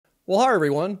Well, hi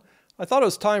everyone. I thought it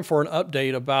was time for an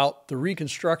update about the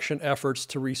reconstruction efforts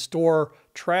to restore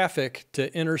traffic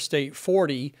to Interstate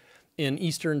 40 in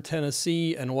eastern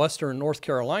Tennessee and western North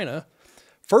Carolina.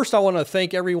 First, I want to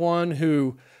thank everyone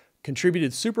who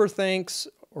contributed super thanks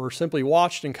or simply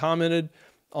watched and commented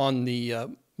on the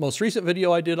most recent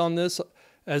video I did on this.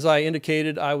 As I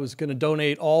indicated, I was going to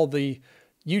donate all the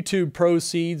YouTube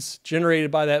proceeds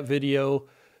generated by that video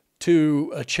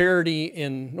to a charity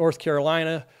in North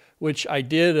Carolina, which I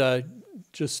did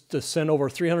just to send over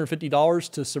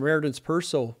 $350 to Samaritan's Purse.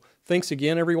 So thanks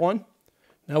again, everyone.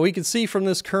 Now we can see from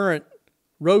this current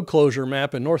road closure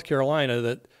map in North Carolina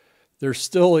that there's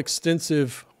still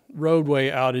extensive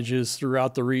roadway outages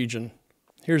throughout the region.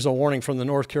 Here's a warning from the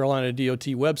North Carolina DOT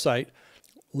website.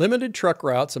 Limited truck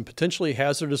routes and potentially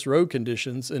hazardous road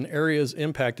conditions in areas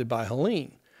impacted by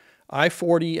Helene.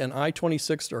 I-40 and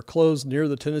I-26 are closed near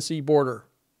the Tennessee border.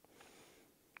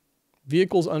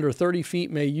 Vehicles under 30 feet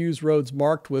may use roads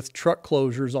marked with truck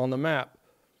closures on the map.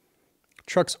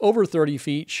 Trucks over 30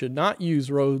 feet should not use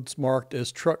roads marked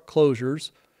as truck closures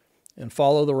and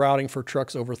follow the routing for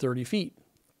trucks over 30 feet.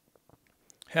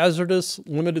 Hazardous,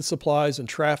 limited supplies, and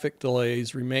traffic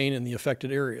delays remain in the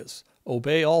affected areas.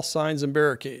 Obey all signs and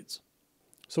barricades.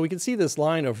 So we can see this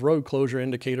line of road closure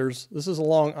indicators. This is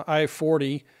along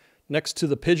I-40 next to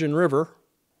the Pigeon River.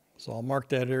 So I'll mark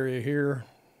that area here.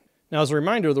 Now, as a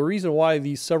reminder, the reason why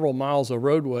these several miles of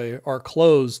roadway are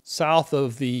closed south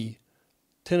of the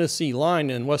Tennessee line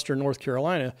in western North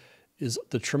Carolina is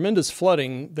the tremendous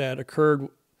flooding that occurred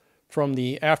from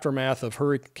the aftermath of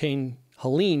Hurricane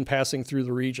Helene passing through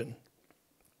the region.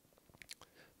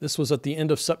 This was at the end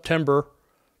of September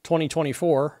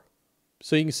 2024.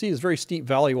 So you can see there's very steep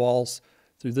valley walls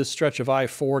through this stretch of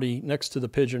I-40 next to the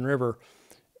Pigeon River.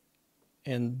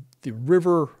 And the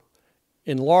river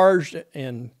enlarged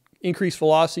and increased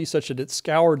velocity such that it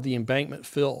scoured the embankment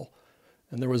fill.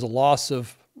 And there was a loss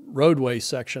of roadway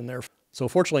section there. So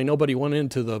fortunately, nobody went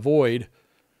into the void.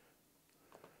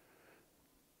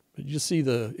 But you just see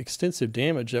the extensive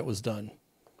damage that was done.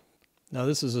 Now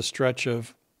this is a stretch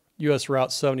of US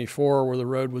Route 74 where the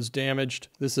road was damaged.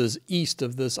 This is east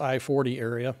of this I-40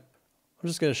 area. I'm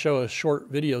just going to show a short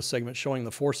video segment showing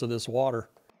the force of this water.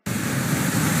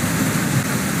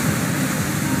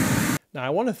 Now I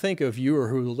want to thank a viewer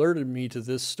who alerted me to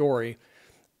this story,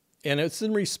 and it's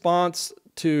in response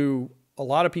to a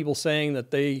lot of people saying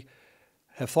that they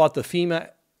have thought the FEMA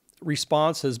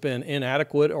response has been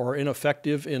inadequate or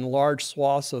ineffective in large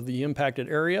swaths of the impacted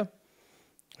area.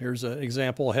 Here's an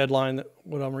example headline,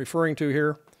 what I'm referring to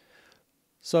here.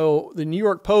 So the New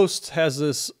York Post has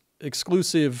this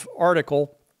exclusive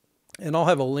article, and I'll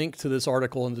have a link to this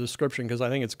article in the description because I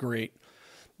think it's great.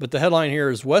 But the headline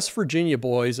here is West Virginia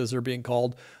boys, as they're being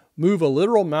called, move a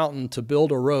literal mountain to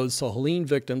build a road so Helene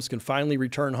victims can finally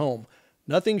return home.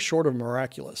 Nothing short of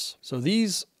miraculous. So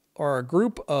these are a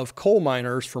group of coal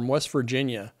miners from West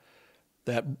Virginia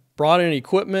that brought in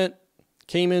equipment,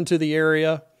 came into the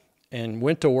area, and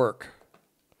went to work.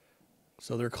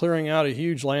 So they're clearing out a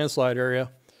huge landslide area.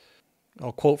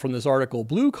 I'll quote from this article,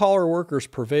 blue-collar workers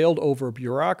prevailed over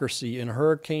bureaucracy in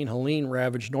Hurricane Helene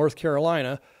ravaged North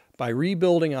Carolina by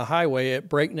rebuilding a highway at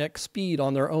breakneck speed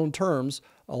on their own terms,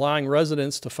 allowing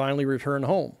residents to finally return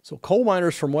home. So coal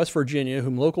miners from West Virginia,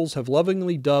 whom locals have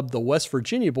lovingly dubbed the West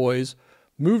Virginia Boys,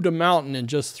 moved a mountain in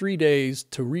just 3 days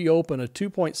to reopen a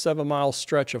 2.7-mile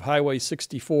stretch of Highway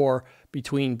 64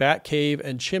 between Bat Cave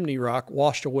and Chimney Rock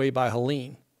washed away by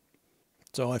Helene.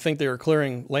 So I think they are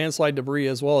clearing landslide debris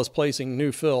as well as placing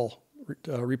new fill,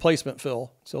 replacement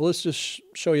fill. So let's just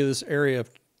show you this area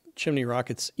of Chimney Rock.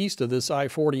 It's east of this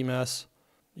I-40 mess.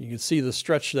 You can see the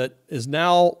stretch that is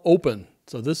now open.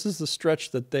 So this is the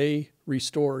stretch that they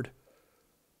restored.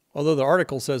 Although the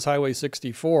article says Highway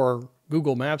 64,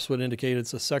 Google Maps would indicate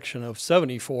it's a section of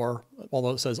 74,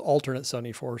 although it says alternate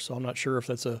 74. So I'm not sure if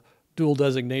that's a dual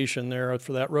designation there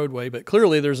for that roadway. But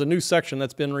clearly there's a new section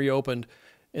that's been reopened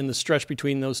in the stretch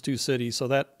between those two cities. So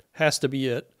that has to be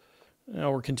it.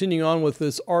 Now we're continuing on with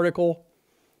this article.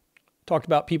 Talked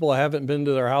about people that haven't been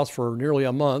to their house for nearly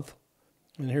a month.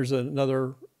 And here's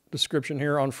another description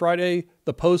here. On Friday,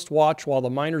 the Post watched while the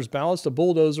miners balanced a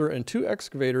bulldozer and 2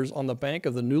 excavators on the bank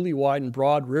of the newly widened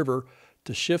Broad River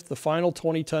to shift the final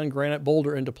 20-ton granite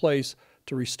boulder into place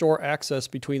to restore access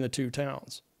between the two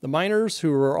towns. The miners,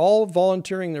 who were all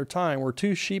volunteering their time, were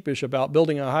too sheepish about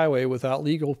building a highway without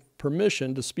legal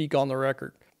permission to speak on the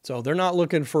record. So they're not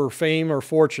looking for fame or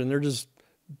fortune. They're just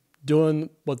doing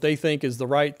what they think is the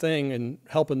right thing and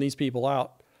helping these people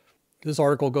out. This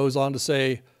article goes on to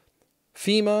say,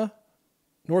 FEMA,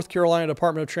 North Carolina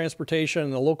Department of Transportation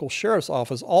and the local sheriff's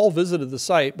office all visited the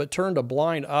site but turned a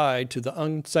blind eye to the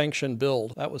unsanctioned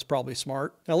build. That was probably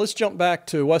smart. Now let's jump back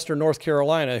to Western North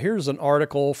Carolina. Here's an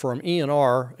article from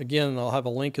E&R. Again, I'll have a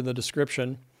link in the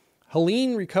description.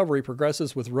 Helene recovery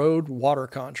progresses with road water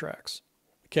contracts.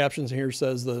 The captions here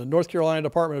says the North Carolina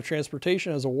Department of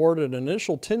Transportation has awarded an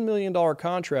initial $10 million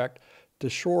contract to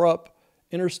shore up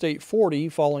Interstate 40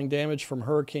 following damage from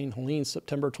Hurricane Helene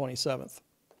September 27th.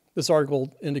 This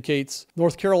article indicates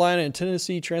North Carolina and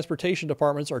Tennessee transportation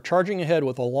departments are charging ahead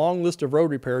with a long list of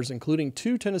road repairs, including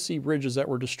 2 Tennessee bridges that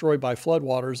were destroyed by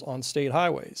floodwaters on state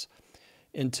highways.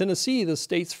 In Tennessee, the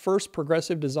state's first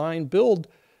progressive design build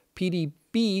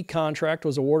PDB contract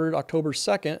was awarded October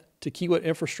 2nd to Kiewit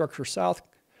Infrastructure South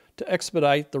to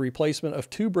expedite the replacement of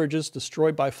 2 bridges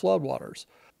destroyed by floodwaters.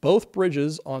 Both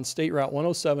bridges on State Route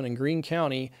 107 in Greene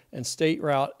County and State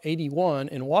Route 81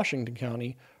 in Washington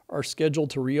County are scheduled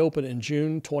to reopen in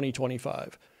June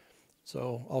 2025.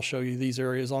 So I'll show you these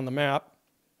areas on the map.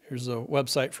 Here's a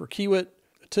website for Kiewit.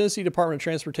 The Tennessee Department of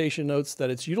Transportation notes that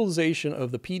its utilization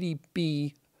of the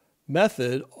PDB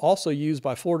method, also used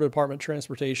by Florida Department of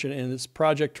Transportation in its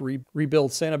project to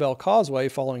rebuild Sanibel Causeway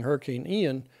following Hurricane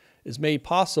Ian, is made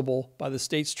possible by the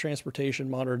state's Transportation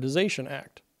Modernization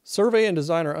Act. Survey and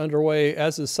design are underway,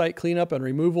 as is site cleanup and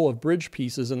removal of bridge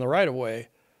pieces in the right-of-way.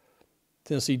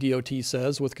 Tennessee DOT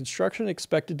says, with construction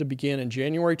expected to begin in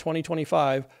January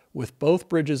 2025, with both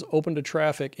bridges open to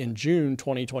traffic in June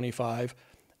 2025,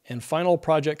 and final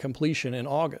project completion in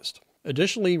August.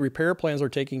 Additionally, repair plans are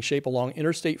taking shape along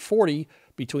Interstate 40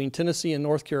 between Tennessee and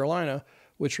North Carolina,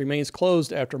 which remains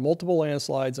closed after multiple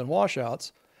landslides and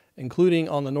washouts, including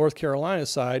on the North Carolina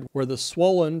side, where the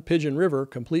swollen Pigeon River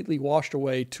completely washed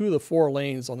away 2 of the 4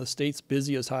 lanes on the state's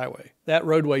busiest highway. That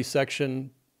roadway section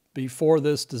before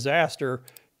this disaster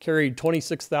carried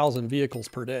 26,000 vehicles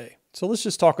per day. So let's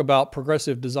just talk about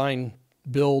progressive design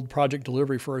build project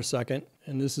delivery for a second.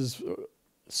 And this is a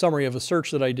summary of a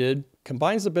search that I did.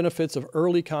 Combines the benefits of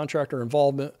early contractor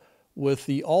involvement with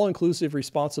the all-inclusive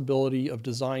responsibility of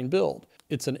design build.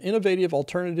 It's an innovative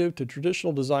alternative to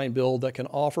traditional design build that can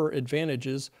offer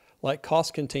advantages like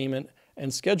cost containment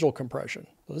and schedule compression.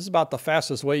 So this is about the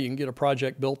fastest way you can get a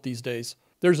project built these days.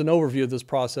 There's an overview of this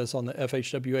process on the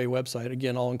FHWA website.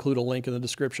 Again, I'll include a link in the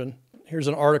description. Here's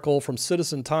an article from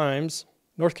Citizen Times.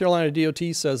 North Carolina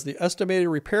DOT says the estimated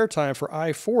repair time for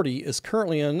I-40 is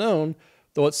currently unknown,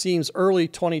 though it seems early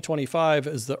 2025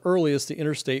 is the earliest the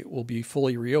interstate will be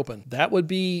fully reopened. That would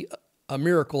be a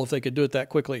miracle if they could do it that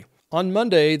quickly. On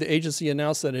Monday, the agency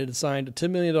announced that it had signed a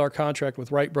 $10 million contract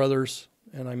with Wright Brothers,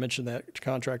 and I mentioned that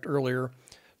contract earlier,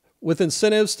 with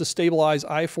incentives to stabilize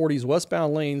I-40's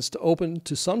westbound lanes to open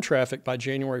to some traffic by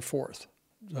January 4th.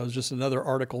 That was just another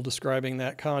article describing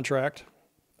that contract.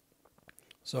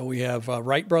 So we have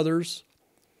Wright Brothers,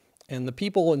 and the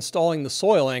people installing the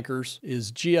soil anchors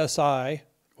is GSI,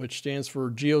 which stands for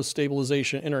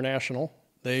Geostabilization International.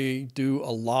 They do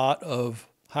a lot of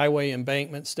highway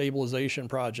embankment stabilization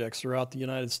projects throughout the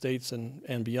United States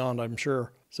and beyond, I'm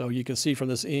sure. So you can see from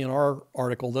this E&R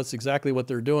article, that's exactly what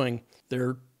they're doing.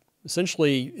 They're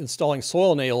essentially installing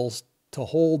soil nails to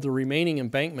hold the remaining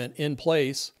embankment in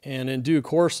place, and in due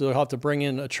course they'll have to bring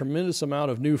in a tremendous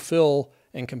amount of new fill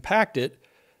and compact it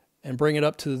and bring it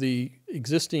up to the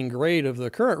existing grade of the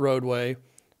current roadway,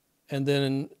 and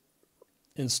then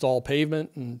install pavement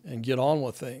and get on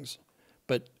with things.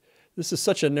 But this is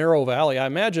such a narrow valley. I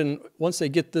imagine once they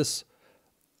get this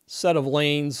set of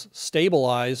lanes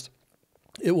stabilized,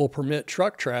 it will permit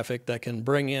truck traffic that can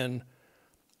bring in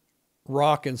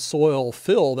rock and soil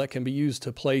fill that can be used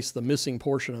to place the missing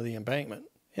portion of the embankment.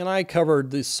 And I covered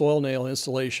this soil nail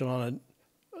installation on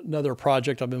another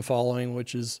project I've been following,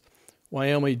 which is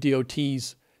Wyoming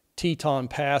DOT's Teton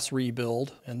Pass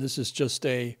rebuild. And this is just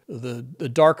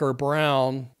the darker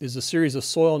brown is a series of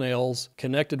soil nails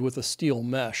connected with a steel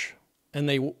mesh. And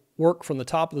they work from the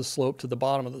top of the slope to the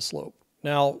bottom of the slope.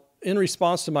 Now, in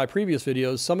response to my previous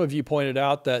videos, some of you pointed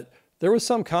out that there was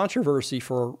some controversy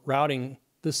for routing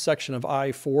this section of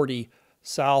I-40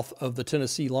 south of the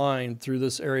Tennessee line through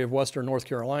this area of western North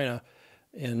Carolina.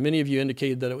 And many of you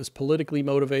indicated that it was politically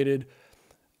motivated.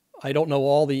 I don't know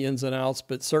all the ins and outs,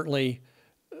 but certainly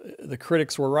the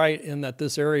critics were right in that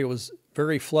this area was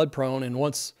very flood prone. And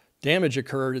once damage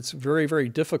occurred, it's very, very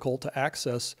difficult to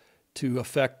access to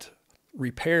effect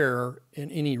repair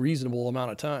in any reasonable amount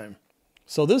of time.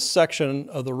 So this section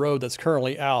of the road that's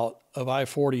currently out of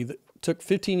I-40 that took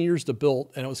 15 years to build,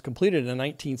 and it was completed in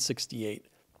 1968.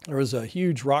 There was a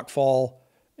huge rock fall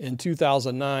in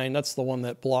 2009. That's the one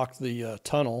that blocked the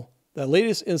tunnel. The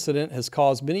latest incident has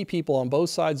caused many people on both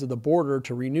sides of the border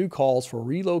to renew calls for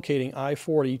relocating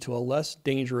I-40 to a less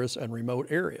dangerous and remote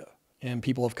area. And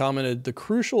people have commented, the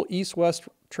crucial east-west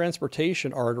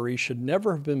transportation artery should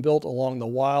never have been built along the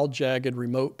wild, jagged,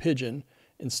 remote Pigeon.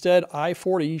 Instead,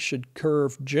 I-40 should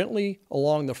curve gently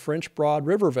along the French Broad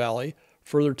River Valley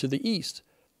further to the east.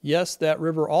 Yes, that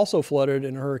river also flooded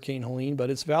in Hurricane Helene,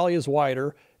 but its valley is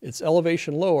wider, its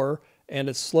elevation lower, and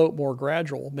its slope more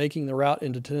gradual, making the route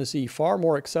into Tennessee far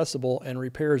more accessible and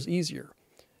repairs easier.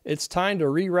 It's time to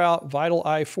reroute vital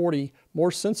I-40 more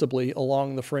sensibly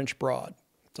along the French Broad.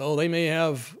 So they may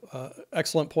have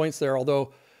excellent points there,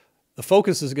 although the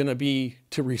focus is going to be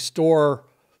to restore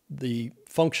the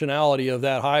functionality of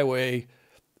that highway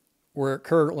where it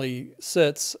currently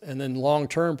sits, and then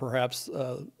long-term perhaps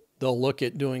they'll look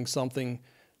at doing something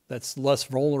that's less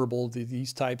vulnerable to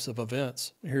these types of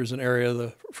events. Here's an area of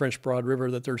the French Broad River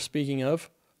that they're speaking of.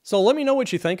 So let me know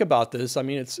what you think about this. I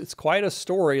mean, it's quite a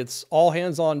story. It's all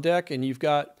hands on deck, and you've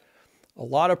got a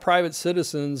lot of private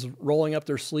citizens rolling up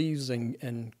their sleeves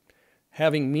and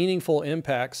having meaningful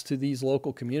impacts to these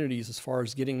local communities as far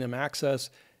as getting them access,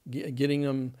 getting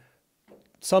them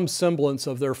some semblance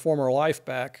of their former life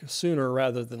back sooner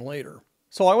rather than later.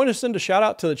 So I want to send a shout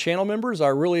out to the channel members. I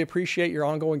really appreciate your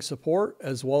ongoing support,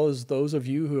 as well as those of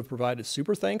you who have provided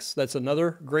super thanks. That's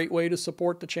another great way to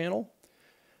support the channel.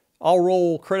 I'll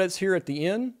roll credits here at the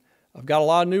end. I've got a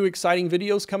lot of new exciting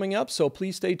videos coming up, so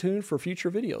please stay tuned for future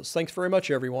videos. Thanks very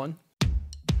much, everyone.